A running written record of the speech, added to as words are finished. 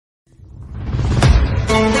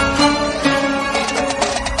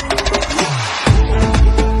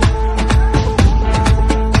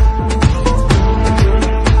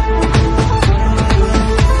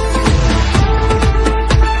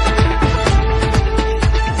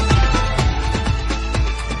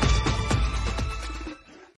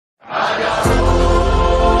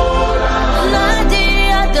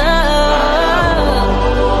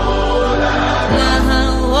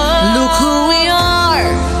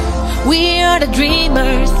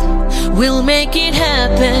dreamers, we'll make it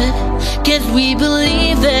happen, 'cause we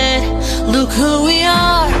believe it. Look who we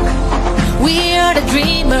are the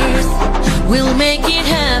dreamers, we'll make it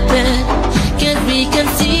happen, 'cause we can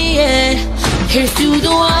see it. Here's to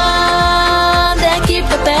the one that keep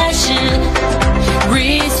the passion,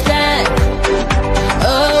 respect,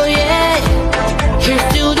 oh yeah. Here's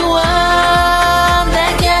to the one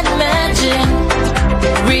that can imagine,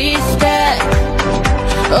 respect,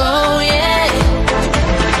 oh yeah.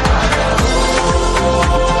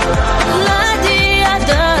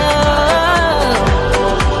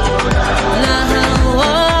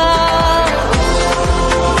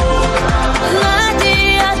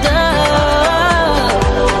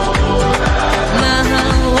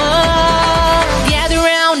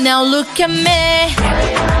 Look at me,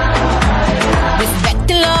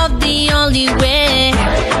 respect and love the only way.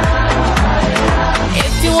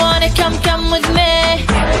 If you wanna come with me.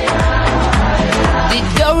 The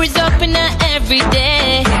door is open every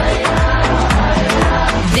day.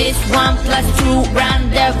 This 1+2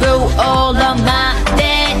 rendezvous all on my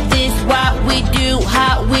day. This what we do,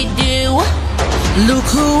 how we do. Look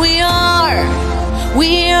who we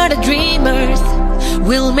are the dreamers,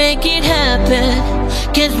 we'll make it happen,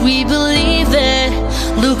 'cause we believe it.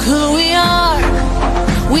 Look who we are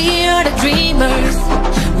the dreamers,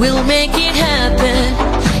 we'll make it happen,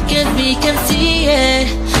 'cause we can see it.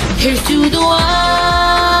 Here's to the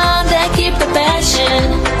one that keep the passion,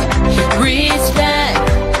 respect,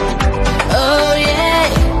 oh yeah.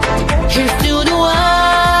 Here's to the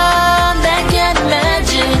one that can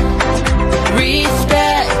imagine,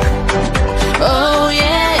 respect, oh yeah.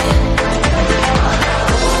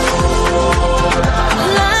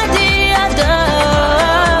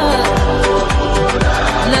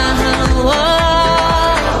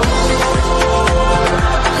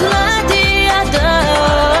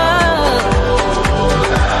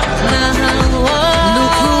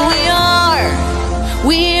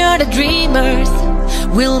 Dreamers,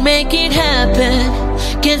 we'll make it happen,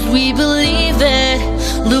 'cause we believe it.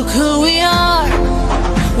 Look who we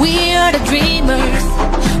are the dreamers,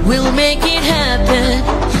 we'll make it happen,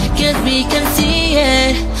 'cause we can see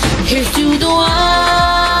it. Here's to the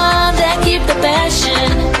one that keep the passion,